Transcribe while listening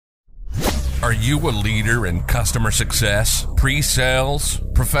Are you a leader in customer success, pre-sales,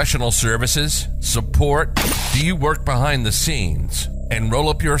 professional services, support? Do you work behind the scenes and roll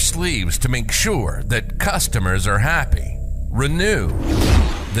up your sleeves to make sure that customers are happy? Renew.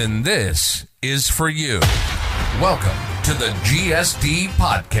 Then this is for you. Welcome to the GSD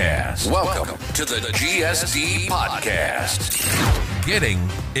Podcast. Welcome to the GSD Podcast. Getting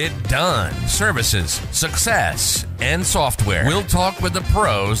it done. Services, success, and software. We'll talk with the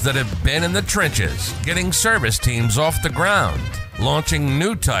pros that have been in the trenches, getting service teams off the ground, launching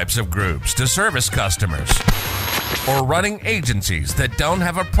new types of groups to service customers, or running agencies that don't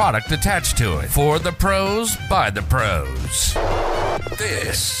have a product attached to it. For the pros, by the pros.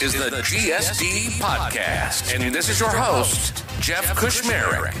 This is the GSD Podcast, and this is your host, Jeff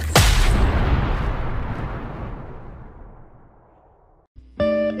Kushmerek.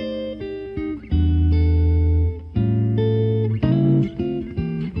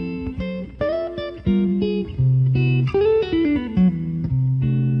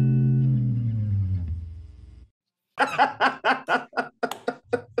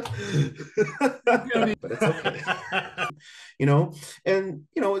 But it's okay. And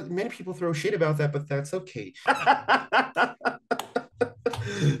many people throw shit about that, but that's okay.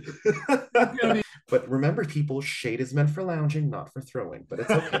 But remember, people, shade is meant for lounging, not for throwing, but it's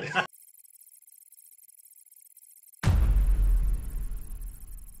okay.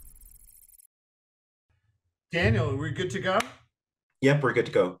 Daniel, are we good to go? Yep, we're good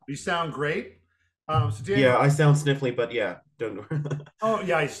to go. You sound great. So Daniel, yeah, I sound sniffly, but yeah, don't worry. Oh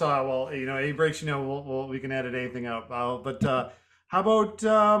yeah, I saw. Well, A breaks. We can edit anything out. But how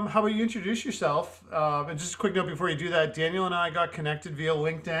about you introduce yourself? And just a quick note before you do that, Daniel and I got connected via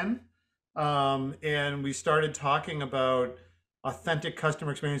LinkedIn, and we started talking about authentic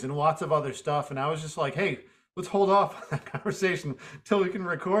customer experience and lots of other stuff. And I was just like, hey, let's hold off on that conversation till we can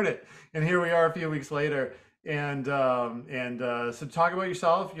record it. And here we are a few weeks later. And so talk about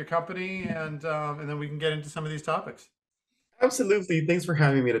yourself, your company, and then we can get into some of these topics. Absolutely. Thanks for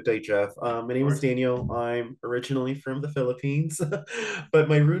having me today, Jeff. My name is Daniel. I'm originally from the Philippines, but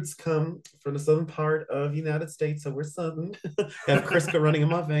my roots come from the southern part of the United States, so we're southern. I have Crisco running in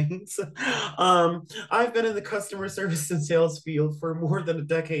my veins. I've been in the customer service and sales field for more than a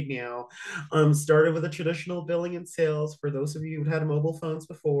decade now. Started with a traditional billing and sales for those of you who've had mobile phones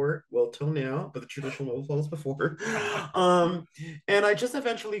before, well, till now, but the traditional mobile phones before. And I just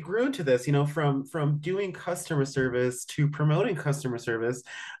eventually grew into this, from doing customer service to promoting customer service.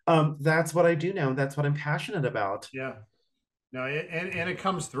 That's what I do now, and that's what I'm passionate about. Yeah, no, and it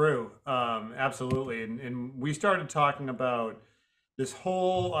comes through, absolutely. And we started talking about this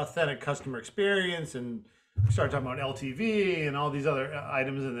whole authentic customer experience, and we started talking about LTV and all these other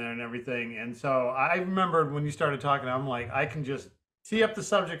items in there and everything. And so I remembered when you started talking, I'm like, I can just tee up the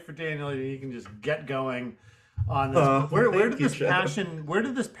subject for Daniel, and he can just get going on this. Where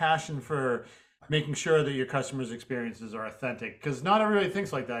did this passion for making sure that your customers' experiences are authentic? Because not everybody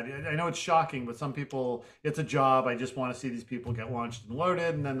thinks like that. I know it's shocking, but some people, it's a job. I just want to see these people get launched and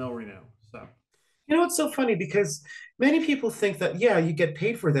loaded, and then they'll renew. So, it's so funny because many people think that, yeah, you get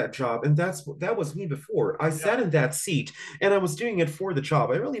paid for that job. And that was me before. I sat in that seat and I was doing it for the job.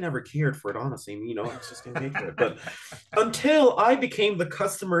 I really never cared for it, honestly. I was just getting paid for it. But until I became the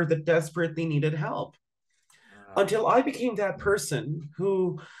customer that desperately needed help. Until I became that person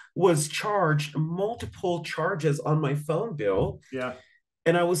who was charged multiple charges on my phone bill. Yeah.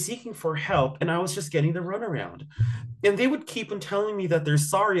 And I was seeking for help, and I was just getting the runaround. And they would keep on telling me that they're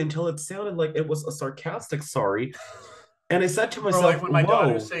sorry until it sounded like it was a sarcastic sorry. And I said to myself, or like when my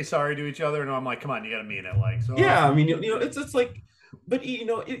daughters say sorry to each other, and I'm like, come on, you got to mean it. Like, so. Yeah, I mean, it's like, but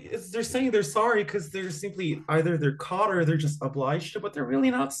they're saying they're sorry because they're simply either they're caught or they're just obliged to, but they're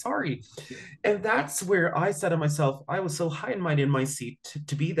really not sorry. And that's where I said to myself, I was so high and mighty in my seat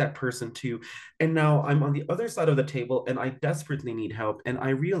to be that person too. And now I'm on the other side of the table and I desperately need help. And I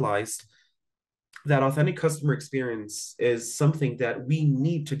realized that authentic customer experience is something that we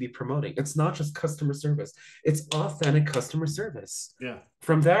need to be promoting. It's not just customer service, it's authentic customer service. Yeah.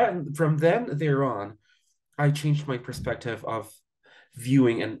 From then there on, I changed my perspective of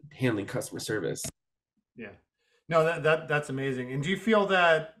viewing and handling customer service. Yeah, no, that's amazing. And do you feel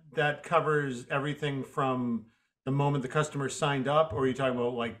that covers everything from the moment the customer signed up, or are you talking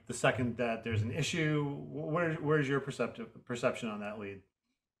about like the second that there's an issue? Where's your perception on that lead?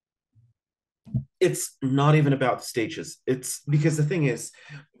 It's not even about the stages. It's because the thing is,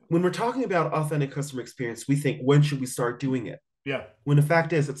 when we're talking about authentic customer experience, we think, when should we start doing it? Yeah. When the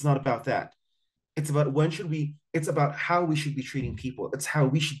fact is, it's not about that. It's about it's about how we should be treating people. It's how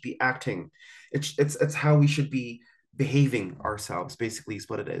we should be acting. It's how we should be behaving ourselves, basically, is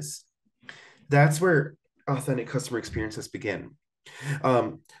what it is. That's where authentic customer experiences begin.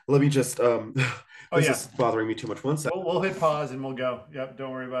 Let me just Oh this yeah, is bothering me too much. One second. we'll hit pause and we'll go. Yep,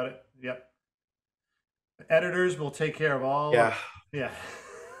 don't worry about it. Yep, editors will take care of all of. Yeah, Yeah.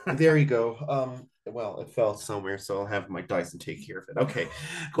 there you go. Well, it fell somewhere, so I'll have my Dyson take care of it. Okay,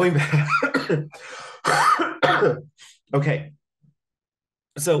 going back. Okay,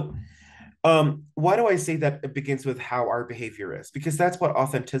 so why do I say that it begins with how our behavior is? Because that's what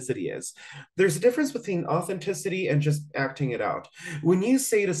authenticity is. There's a difference between authenticity and just acting it out. When you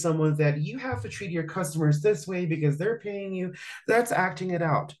say to someone that you have to treat your customers this way because they're paying you, that's acting it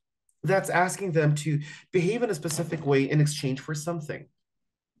out. That's asking them to behave in a specific way in exchange for something.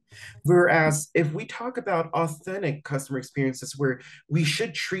 Whereas if we talk about authentic customer experiences where we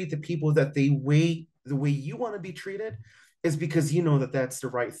should treat the people that they way the way you want to be treated, is because you know that that's the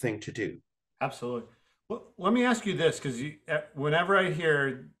right thing to do. Absolutely. Well, let me ask you this, because whenever I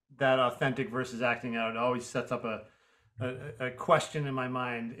hear that authentic versus acting out, it always sets up a question in my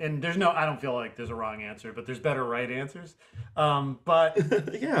mind. And there's no, I don't feel like there's a wrong answer, but there's better right answers. But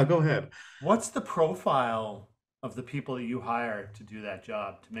Yeah, go ahead. what's the profile of the people that you hire to do that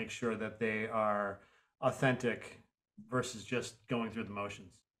job to make sure that they are authentic versus just going through the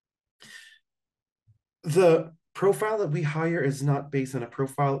motions? The profile that we hire is not based on a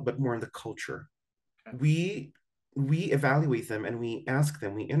profile, but more on the culture. Okay. We evaluate them and we ask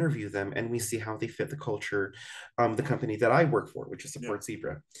them, we interview them, and we see how they fit the culture, the company that I work for, which is Yeah. Support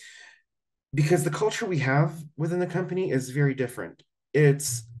Zebra. Because the culture we have within the company is very different.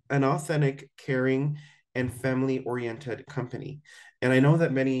 It's an authentic, caring, and family-oriented company. And I know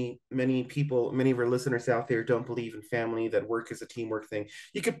that many people, many of our listeners out there don't believe in family, that work is a teamwork thing.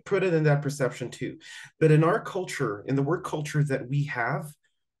 You could put it in that perception too. But in our culture, in the work culture that we have,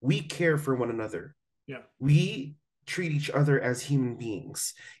 we care for one another. Yeah. We treat each other as human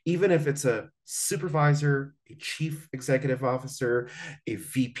beings, even if it's a supervisor, a chief executive officer, a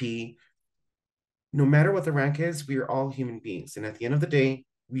VP. No matter what the rank is, we are all human beings. And at the end of the day,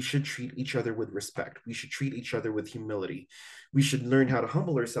 we should treat each other with respect. We should treat each other with humility. We should learn how to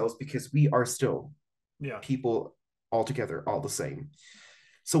humble ourselves because we are still Yeah. people altogether, all the same.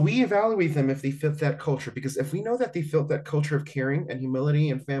 So we evaluate them if they fit that culture, because if we know that they fit that culture of caring and humility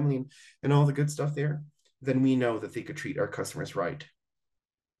and family and all the good stuff there, then we know that they could treat our customers right.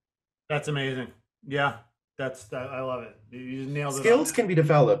 That's amazing. Yeah. I love it. You just nailed it on Skills that. can be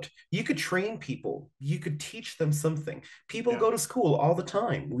developed. You could train people. You could teach them something. People Yeah. go to school all the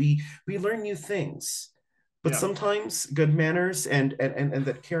time. We learn new things. But Yeah. sometimes good manners and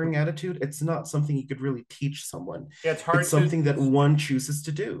that caring attitude, it's not something you could really teach someone. Yeah, It's something that one chooses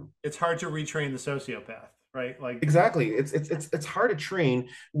to do. it's hard to retrain the sociopath, right? Like, Exactly. It's hard to train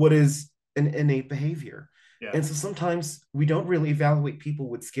what is an innate behavior. yeah. And so sometimes we don't really evaluate people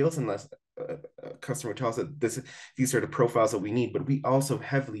with skills unless a customer tells us these are the profiles that we need, but we also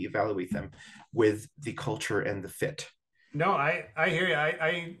heavily evaluate them with the culture and the fit. No, I hear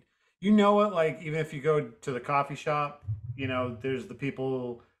you. You know what? Like, even if you go to the coffee shop, there's the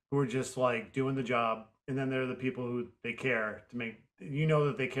people who are just like doing the job, and then there are the people who they care to make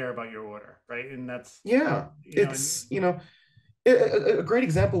that they care about your order, right? And that's Yeah, it's, a great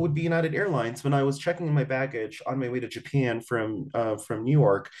example would be United Airlines. When I was checking in my baggage on my way to Japan from New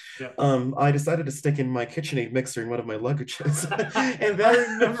York, yeah. I decided to stick in my KitchenAid mixer in one of my luggages, and I that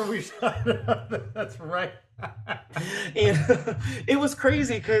remember we talked about that. That's right. and it was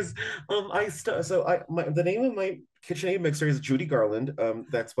crazy because the name of my KitchenAid mixer is Judy Garland.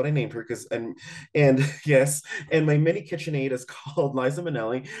 That's what I named her because and yes, and my mini KitchenAid is called Liza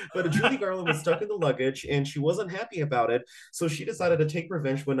Minnelli. But Judy Garland was stuck in the luggage and she wasn't happy about it, so she decided to take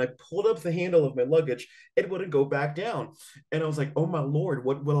revenge. When I pulled up the handle of my luggage, it wouldn't go back down, and I was like, "Oh my lord,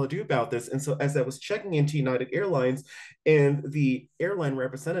 what will I do about this?" And so as I was checking into United Airlines, and the airline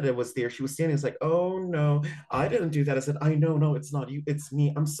representative was there, she was standing. It's like, "Oh no, I didn't do that." I said, "I know, no, it's not you, it's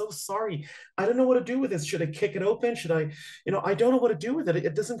me. I'm so sorry. I don't know what to do with this. Should I kick it open? Should I, I don't know what to do with it.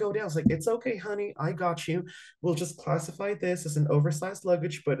 It doesn't go down." It's like, "It's okay, honey. I got you. We'll just classify this as an oversized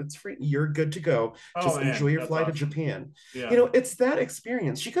luggage, but it's free. You're good to go. Oh Just enjoy man, your that's flight to awesome. Japan." Yeah. It's that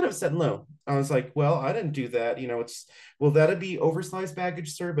experience. She could have said no. I was like, "Well, I didn't do that. Well, that'd be oversized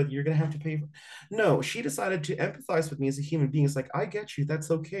baggage, sir, but you're going to have to pay for." No, she decided to empathize with me as a human being. It's like, "I get you.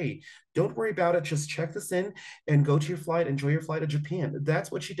 That's okay. Don't worry about it. Just check this in and go to your flight, enjoy your flight to Japan."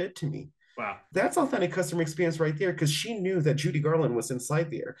 That's what she did to me. Wow. That's authentic customer experience right there, because she knew that Judy Garland was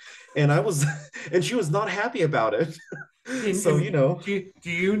inside there. And I was, and she was not happy about it. So, And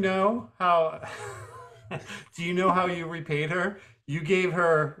do you know how do you know how you repaid her? You gave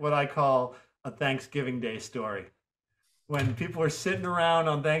her what I call a Thanksgiving Day story, when people are sitting around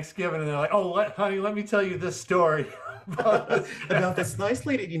on Thanksgiving and they're like, "Oh, honey, let me tell you this story about this About guy." this nice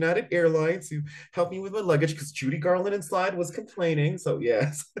lady at United Airlines who helped me with my luggage because Judy Garland inside was complaining. So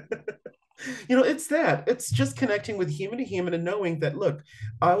yes. It's that. It's just connecting with human to human and knowing that, look,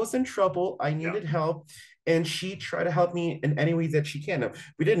 I was in trouble, I Yeah, needed help, and she tried to help me in any way that she can. Now,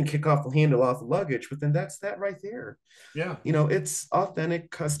 we didn't kick off the handle off the luggage, but then that's that right there. yeah. It's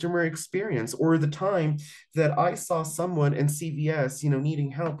authentic customer experience. Or the time that I saw someone in CVS, needing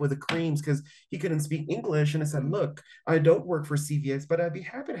help with the creams because he couldn't speak English. And I said, Mhm. look, I don't work for CVS, but I'd be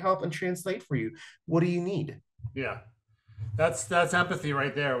happy to help and translate for you. What do you need? Yeah. That's empathy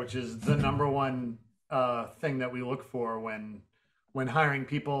right there, which is the number one thing that we look for when hiring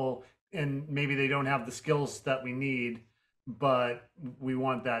people, and maybe they don't have the skills that we need, but we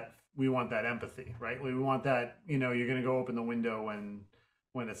want that empathy, right? We want that, you're going to go open the window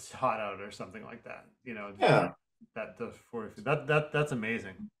when it's hot out or something like that. Yeah. That the for that's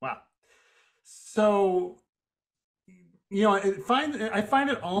amazing. Wow. So I find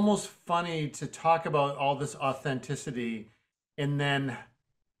it almost funny to talk about all this authenticity and then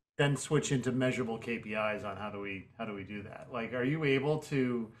switch into measurable KPIs on how do we do that? Like, are you able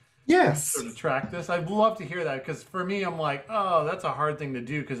to Yes. sort of track this? I'd love to hear that, because for me, I'm like, oh, that's a hard thing to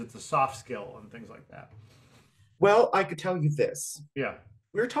do because it's a soft skill and things like that. Well, I could tell you this. Yeah.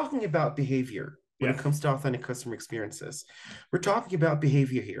 We're talking about behavior when it Yes. comes to authentic customer experiences. We're talking about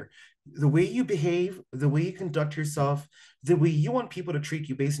behavior here. The way you behave, the way you conduct yourself, the way you want people to treat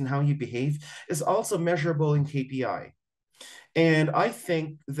you based on how you behave is also measurable in KPI. And I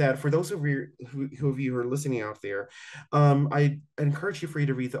think that for those of you who are listening out there, I encourage you for you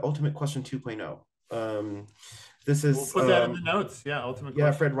to read the Ultimate Question 2.0. This We'll is put that in the notes. Yeah. Ultimate yeah,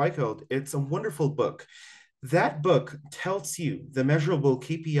 question. Fred Reichhold. It's a wonderful book. That book tells you the measurable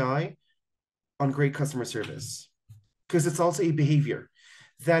KPI on great customer service because it's also a behavior.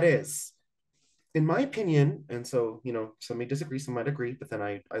 That is, in my opinion, and so, some may disagree, some might agree, but then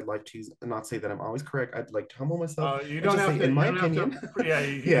I'd like to not say that I'm always correct. I'd like to humble myself You and don't just have say, to. in You my don't have to. opinion, Yeah.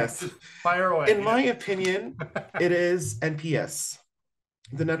 You can yes, just fire away. in my opinion, it is NPS,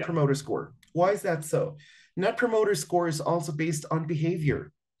 the Net Yeah. Promoter Score. Why is that so? Net Promoter Score is also based on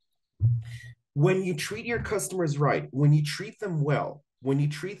behavior. When you treat your customers right, when you treat them well, when you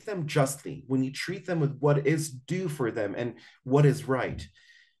treat them justly, when you treat them with what is due for them and what is right,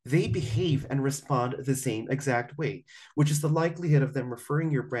 they behave and respond the same exact way, which is the likelihood of them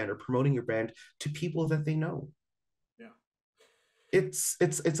referring your brand or promoting your brand to people that they know. Yeah.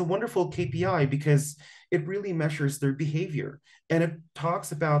 It's a wonderful KPI because it really measures their behavior and it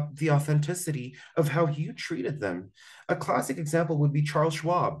talks about the authenticity of how you treated them. A classic example would be Charles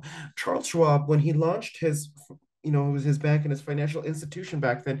Schwab. Charles Schwab, when he launched his bank and his financial institution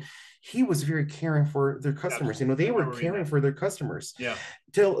back then, he was very caring for their customers. Absolutely. They I were remember reading caring that. for their customers Yeah.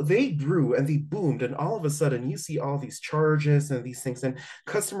 till they grew and they boomed. And all of a sudden, you see all these charges and these things, and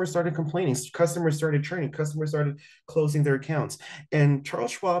customers started complaining. Customers started churning. Customers started closing their accounts. And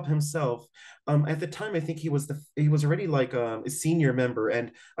Charles Schwab himself, at the time, I think he was already like a senior member,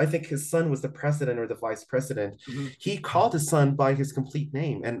 and I think his son was the president or the vice president. Hmm. He called his son by his complete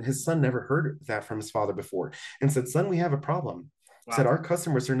name, and his son never heard that from his father before, and said, "Son, we have a problem." Said, Wow. "Our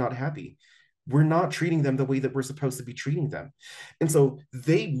customers are not happy. We're not treating them the way that we're supposed to be treating them." And so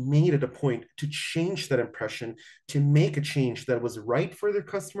they made it a point to change that impression, to make a change that was right for their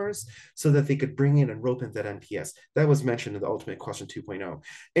customers so that they could bring in and rope in that NPS. That was mentioned in the Ultimate Question 2.0.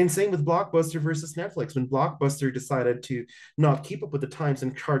 And same with Blockbuster versus Netflix. When Blockbuster decided to not keep up with the times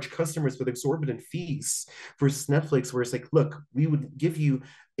and charge customers with exorbitant fees versus Netflix, where it's like, look, we would give you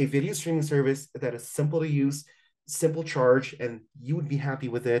a video streaming service that is simple to use, simple charge, and you would be happy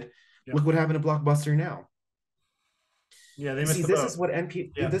with it. Yeah. Look what happened to Blockbuster now. Yeah. They missed See, the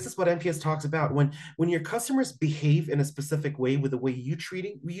boat. Yeah. this is what NPS talks about. When your customers behave in a specific way with the way you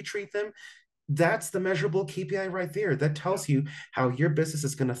treat them, that's the measurable KPI right there. That Yeah. tells you how your business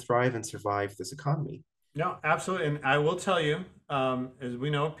is going to thrive and survive this economy. No, absolutely. And I will tell you, as we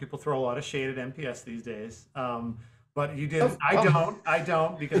know, people throw a lot of shade at NPS these days. But you did. Oh, I oh. don't. I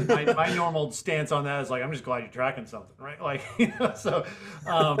don't, because my normal stance on that is like, I'm just glad you're tracking something, right? Like, so,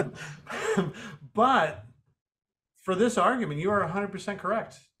 um, but for this argument, you are 100%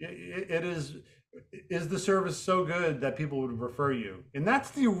 correct. It is the service so good that people would refer you, and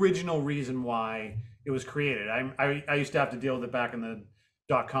that's the original reason why it was created. I used to have to deal with it back in the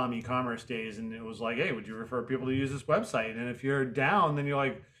 .com e-commerce days, and it was like, hey, would you refer people to use this website? And if you're down, then you're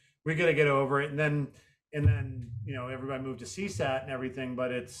like, we got to get over it. And then everybody moved to CSAT and everything.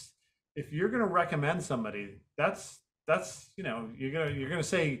 But it's, if you're going to recommend somebody, that's you're gonna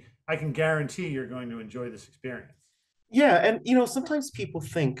say, I can guarantee you're going to enjoy this experience. Yeah, and sometimes people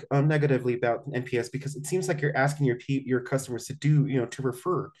think negatively about NPS because it seems like you're asking your customers to do, to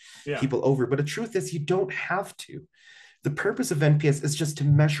refer Yeah. people over. But the truth is, you don't have to. The purpose of NPS is just to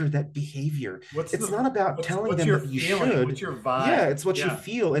measure that behavior. What's It's the not about telling what's them your that you feeling? What's should. your Yeah, vibe? it's what you Yeah.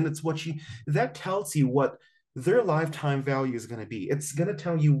 feel, and it's what you that tells you what their lifetime value is going to be. It's going to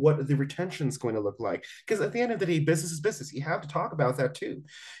tell you what the retention is going to look like. Because at the end of the day, business is business. You have to talk about that too,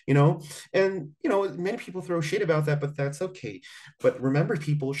 you know. And many people throw shade about that, but that's okay. But remember,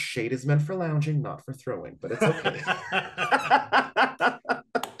 people, shade is meant for lounging, not for throwing. But it's okay.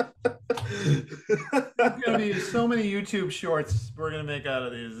 There's gonna be so many YouTube shorts we're gonna make out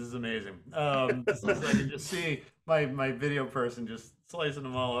of these. This is amazing. I can just see my video person just slicing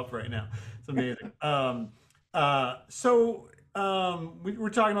them all up right now. It's amazing. We were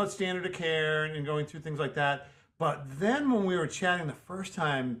talking about standard of care and going through things like that. But then when we were chatting the first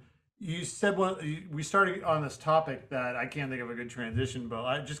time, you said we started on this topic that I can't think of a good transition, but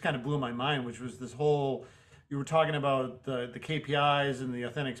I just kind of blew my mind, which was this whole you were talking about the KPIs and the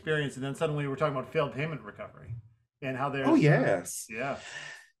authentic experience, and then suddenly we're talking about failed payment recovery and how Oh, there's yes. yeah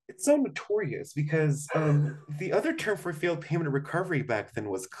It's so notorious because the other term for failed payment recovery back then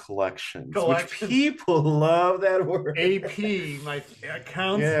was collections, which collections, people love that word. AP, my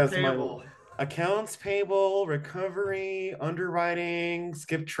accounts Yes, my payable. accounts payable, recovery, underwriting,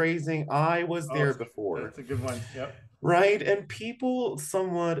 skip tracing. I was Oh, there before, that's a good one. Yep. right? And people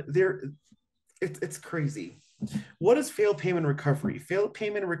somewhat they're it's crazy. What is failed payment recovery? Failed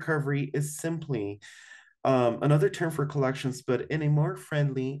payment recovery is simply another term for collections, but in a more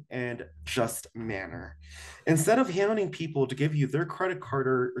friendly and just manner. Instead of hounding people to give you their credit card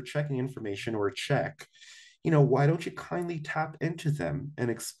or checking information or a check, why don't you kindly tap into them and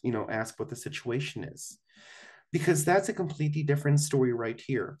ask what the situation is? Because that's a completely different story right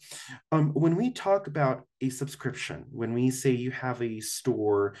here. When we talk about a subscription, when we say you have a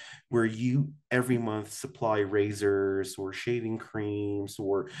store where you every month supply razors or shaving creams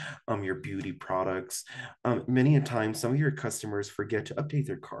or your beauty products, many a time some of your customers forget to update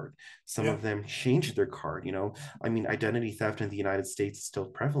their card. Some Yeah. of them change their card. I mean, identity theft in the United States is still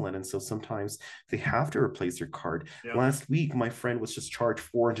prevalent, and so sometimes they have to replace their card. Yeah. Last week, my friend was just charged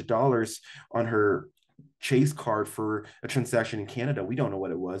 $400 on her Chase card for a transaction in Canada. We don't know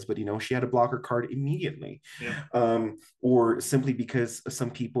what it was, but she had to block her card immediately. Yeah. Or simply because some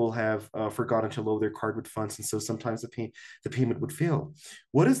people have forgotten to load their card with funds, and so sometimes the payment would fail.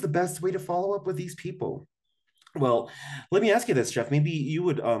 What is the best way to follow up with these people? Well, let me ask you this, Jeff. Maybe you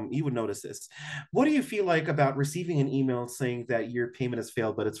would notice this. What do you feel like about receiving an email saying that your payment has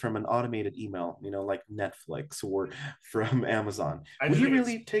failed, but it's from an automated email, like Netflix or from Amazon? I Would just you think it's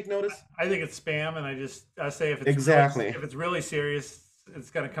really take notice? I think it's spam, and I say Exactly. if it's really serious, it's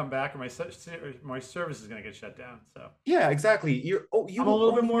gonna come back, or my service is gonna get shut down. So Yeah, exactly. You I'm a will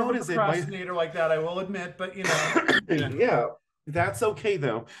little bit only more of a notice it by procrastinator like that, I will admit, but yeah. yeah. That's okay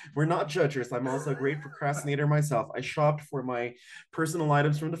though. We're not judges. I'm also a great procrastinator myself. I shopped for my personal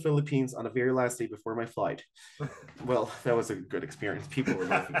items from the Philippines on the very last day before my flight. Well, that was a good experience. People were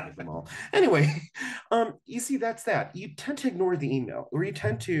laughing at them all. Anyway, you see, that's that. You tend to ignore the email, or you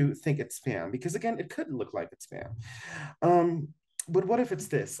tend to think it's spam because again, it could look like it's spam. Um, but what if it's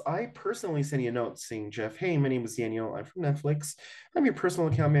this? I personally sent you a note saying, Jeff, hey, my name is Daniel. I'm from Netflix. I'm your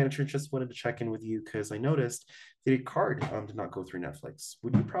personal account manager. Just wanted to check in with you because I noticed that your card did not go through Netflix.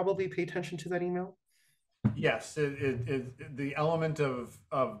 Would you probably pay attention to that email? Yes, the element of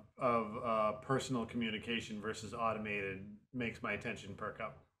personal communication versus automated makes my attention perk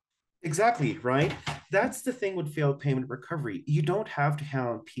up. Exactly, right? That's the thing with failed payment recovery. You don't have to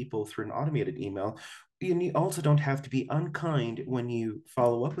hound people through an automated email. And you also don't have to be unkind when you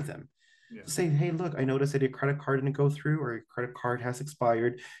follow up with them. Yeah. Say, hey, look, I noticed that your credit card didn't go through or your credit card has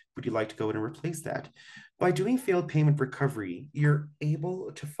expired. Would you like to go in and replace that? By doing failed payment recovery, you're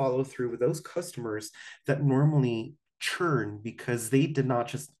able to follow through with those customers that normally churn because they did not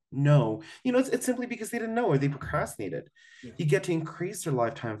just know. It's simply because they didn't know or they procrastinated. Yeah. You get to increase their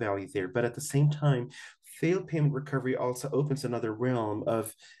lifetime value there. But at the same time, failed payment recovery also opens another realm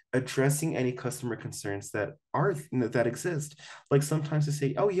of addressing any customer concerns that exist. Like sometimes they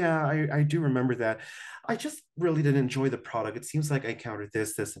say, oh yeah, I do remember that. I just really didn't enjoy the product. It seems like I encountered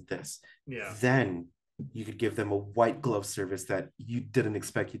this and this. Yeah. Then you could give them a white glove service that you didn't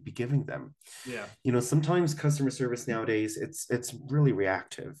expect you'd be giving them. Yeah. Sometimes customer service nowadays it's really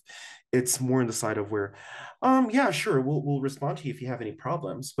reactive. It's more on the side of where, yeah, sure, we'll respond to you if you have any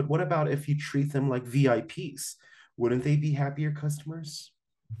problems. But what about if you treat them like VIPs? Wouldn't they be happier customers?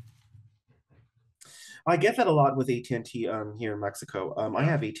 I get that a lot with AT&T here in Mexico. I Yeah.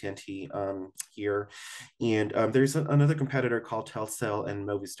 have AT&T here, and there's another competitor called Telcel and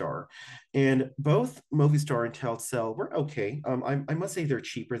Movistar, and both Movistar and Telcel were okay. I must say they're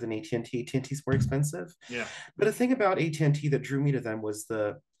cheaper than AT&T. AT&T is more expensive, Yeah. but the thing about AT&T that drew me to them was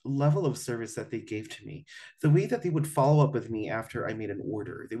the level of service that they gave to me, the way that they would follow up with me after I made an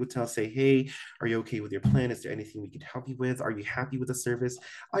order. They would say, hey, are you okay with your plan? Is there anything we can help you with? Are you happy with the service?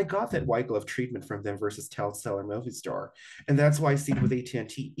 I got that white glove treatment from them versus Telcel or Movistar. And that's why I see with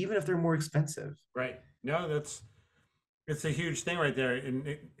AT&T, even if they're more expensive. Right. No, that's it's a huge thing right there,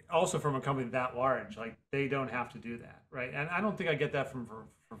 and also from a company that large, like they don't have to do that, right? And I don't think I get that from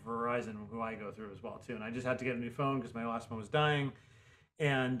Verizon, who I go through as well too. And I just had to get a new phone because my last one was dying,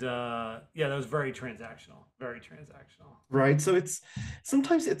 and yeah, that was very transactional. Right. So it's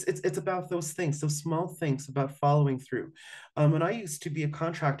sometimes it's about those things, those small things about following through. And I used to be a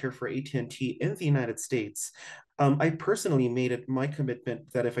contractor for AT&T in the United States. I personally made it my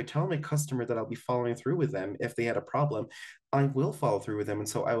commitment that if I tell my customer that I'll be following through with them if they had a problem, I will follow through with them. And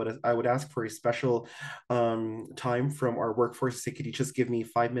so I would ask for a special time from our workforce. Say, could you just give me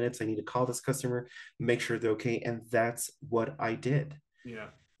 5 minutes? I need to call this customer, make sure they're okay. And that's what I did. Yeah.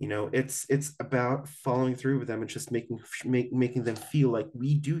 It's about following through with them and just making them feel like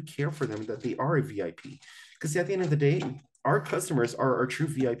we do care for them, that they are a VIP, because at the end of the day, our customers are our true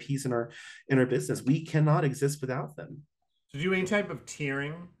VIPs in our business. We cannot exist without them. So do you any type of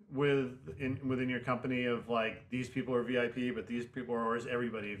tiering within your company of like these people are VIP, but these people are, or is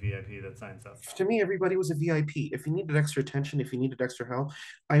everybody a VIP that signs up? To me, everybody was a VIP. If you needed extra attention, if you needed extra help,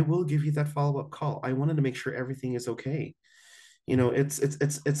 I will give you that follow-up call. I wanted to make sure everything is okay.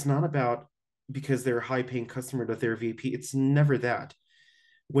 It's not about because they're a high paying customer that they're a VP. It's never that.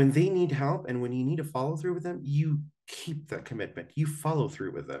 When they need help and when you need to follow through with them, you keep that commitment. You follow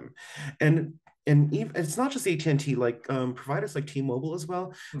through with them. And even, it's not just AT&T, like providers like T-Mobile as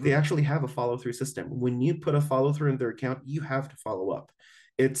well, they Hmm. actually have a follow through system. When you put a follow through in their account, you have to follow up.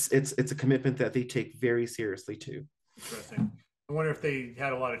 It's a commitment that they take very seriously too. Interesting. I wonder if they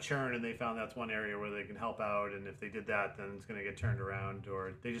had a lot of churn and they found that's one area where they can help out, and if they did that, then it's going to get turned around,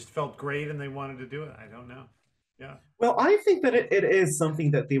 or they just felt great and they wanted to do it. I don't know. Yeah. Well, I think that it is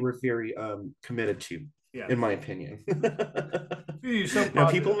something that they were very committed to, Yeah. in my opinion. You're so Now,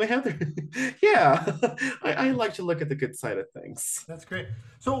 people positive. may have their, yeah, I like to look at the good side of things. That's great.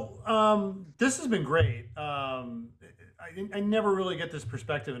 So this has been great. I never really get this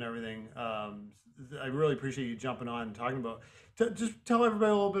perspective and everything. I really appreciate you jumping on and talking about. Just tell everybody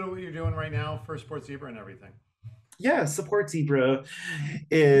a little bit of what you're doing right now for Sports Zebra and everything. Yeah, Support Zebra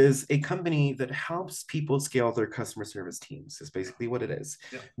is a company that helps people scale their customer service teams, is basically what it is.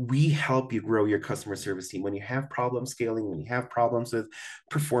 Yeah. We help you grow your customer service team. When you have problems scaling, when you have problems with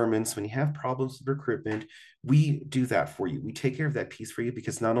performance, when you have problems with recruitment, we do that for you. We take care of that piece for you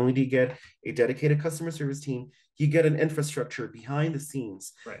because not only do you get a dedicated customer service team, you get an infrastructure behind the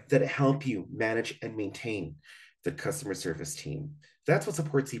scenes Right. that help you manage and maintain the customer service team. That's what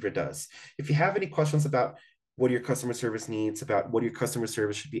Support Zebra does. If you have any questions about what your customer service needs, about what your customer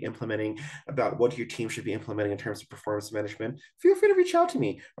service should be implementing, about what your team should be implementing in terms of performance management, feel free to reach out to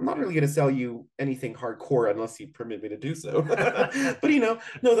me. I'm not really going to sell you anything hardcore unless you permit me to do so. But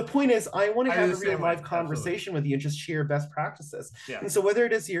no, the point is I want to I do have the a real same way. live Absolutely. conversation with you and just share best practices. Yeah. And so whether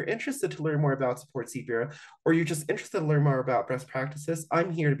it is you're interested to learn more about Support Zebra or you're just interested to learn more about best practices,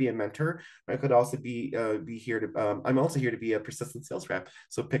 I'm here to be a mentor. I could also be here to I'm also here to be a persistent sales rep.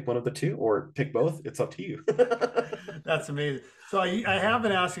 So pick one of the two or pick both. It's up to you. That's amazing. So I have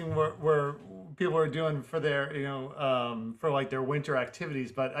been asking where people are doing for their, for like their winter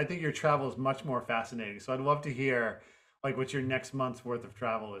activities, but I think your travel is much more fascinating. So I'd love to hear like what your next month's worth of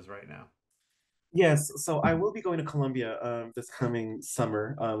travel is right now. Yes, so I will be going to Colombia this coming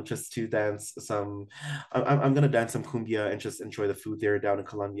summer just to dance some. I'm gonna dance some cumbia and just enjoy the food there down in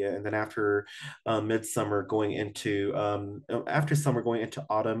Colombia. And then after midsummer, going into after summer, going into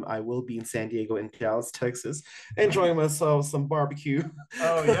autumn, I will be in San Diego and Dallas, Texas, enjoying myself some barbecue.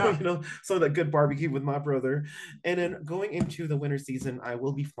 Oh yeah. Some of that good barbecue with my brother. And then going into the winter season, I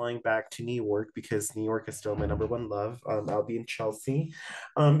will be flying back to New York because New York is still my number one love. I'll be in Chelsea.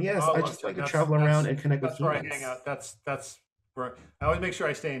 Yes, Oh, I look, just like to that's travel around and connect with that's where I hang humans. out. That's where I always make sure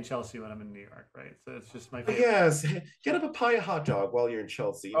I stay in Chelsea when I'm in New York, right? So it's just my favorite. Yes, get a papaya hot dog while you're in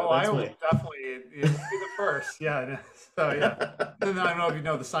Chelsea. Oh, I That's will my. definitely. You'll be the first. Yeah. So yeah. And then I don't know if you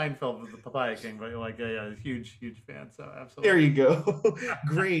know the Seinfeld with the Papaya King, but you're like a huge, huge fan. So There absolutely. you go.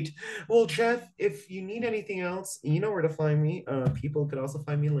 Great. Well, Jeff, if you need anything else, you know where to find me. People could also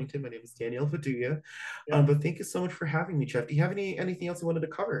find me on LinkedIn. My name is Daniel Viduya. Yeah. But thank you so much for having me, Jeff. Do you have anything else you wanted to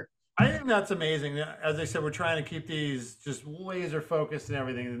cover? I think that's amazing. As I said, we're trying to keep these just laser focused and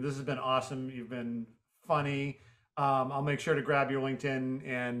everything. And this has been awesome. You've been funny. I'll make sure to grab your LinkedIn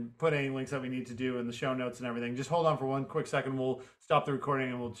and put any links that we need to do in the show notes and everything. Just hold on for one quick second. We'll stop the recording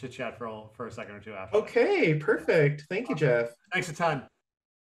and we'll chit chat for a second or two after. Okay, perfect. Thank you, Jeff. Thanks a ton.